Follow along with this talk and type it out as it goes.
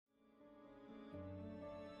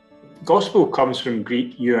Gospel comes from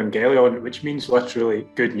Greek euangelion, which means literally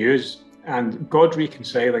good news. And God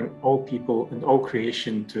reconciling all people and all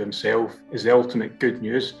creation to himself is the ultimate good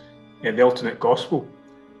news, the ultimate gospel.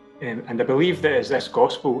 And I believe that it's this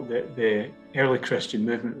gospel that the early Christian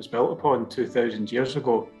movement was built upon 2,000 years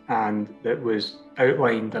ago, and that was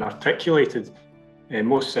outlined and articulated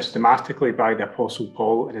most systematically by the Apostle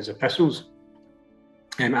Paul in his epistles.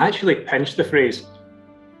 I actually pinched the phrase,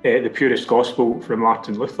 the Purest Gospel, from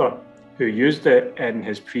Martin Luther, who used it in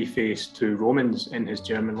his preface to Romans in his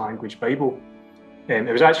German language Bible. It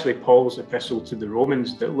was actually Paul's epistle to the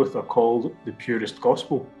Romans that Luther called the Purest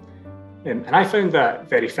Gospel. And I found that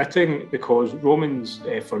very fitting, because Romans,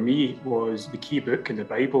 for me, was the key book in the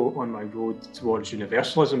Bible on my road towards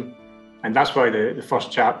universalism. And that's why the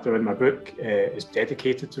first chapter in my book is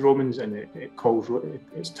dedicated to Romans, and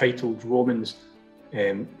it's titled Romans,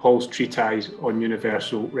 Paul's Treatise on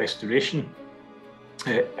Universal Restoration.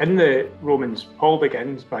 In the Romans, Paul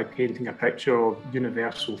begins by painting a picture of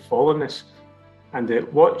universal fallenness, and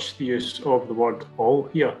watch the use of the word all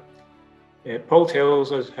here. Paul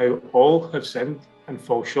tells us how all have sinned and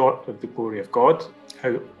fall short of the glory of God,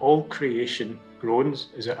 how all creation groans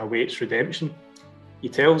as it awaits redemption. He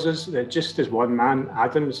tells us that just as one man,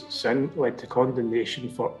 Adam's sin, led to condemnation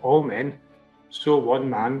for all men, so one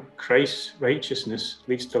man, Christ's righteousness,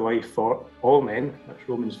 leads to life for all men. That's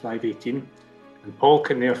Romans 5:18. And Paul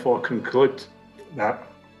can therefore conclude that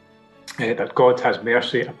God has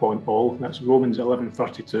mercy upon all. That's Romans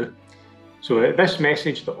 11:32. So this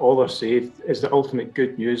message that all are saved is the ultimate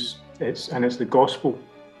good news. It's the gospel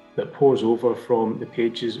that pours over from the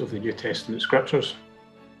pages of the New Testament scriptures.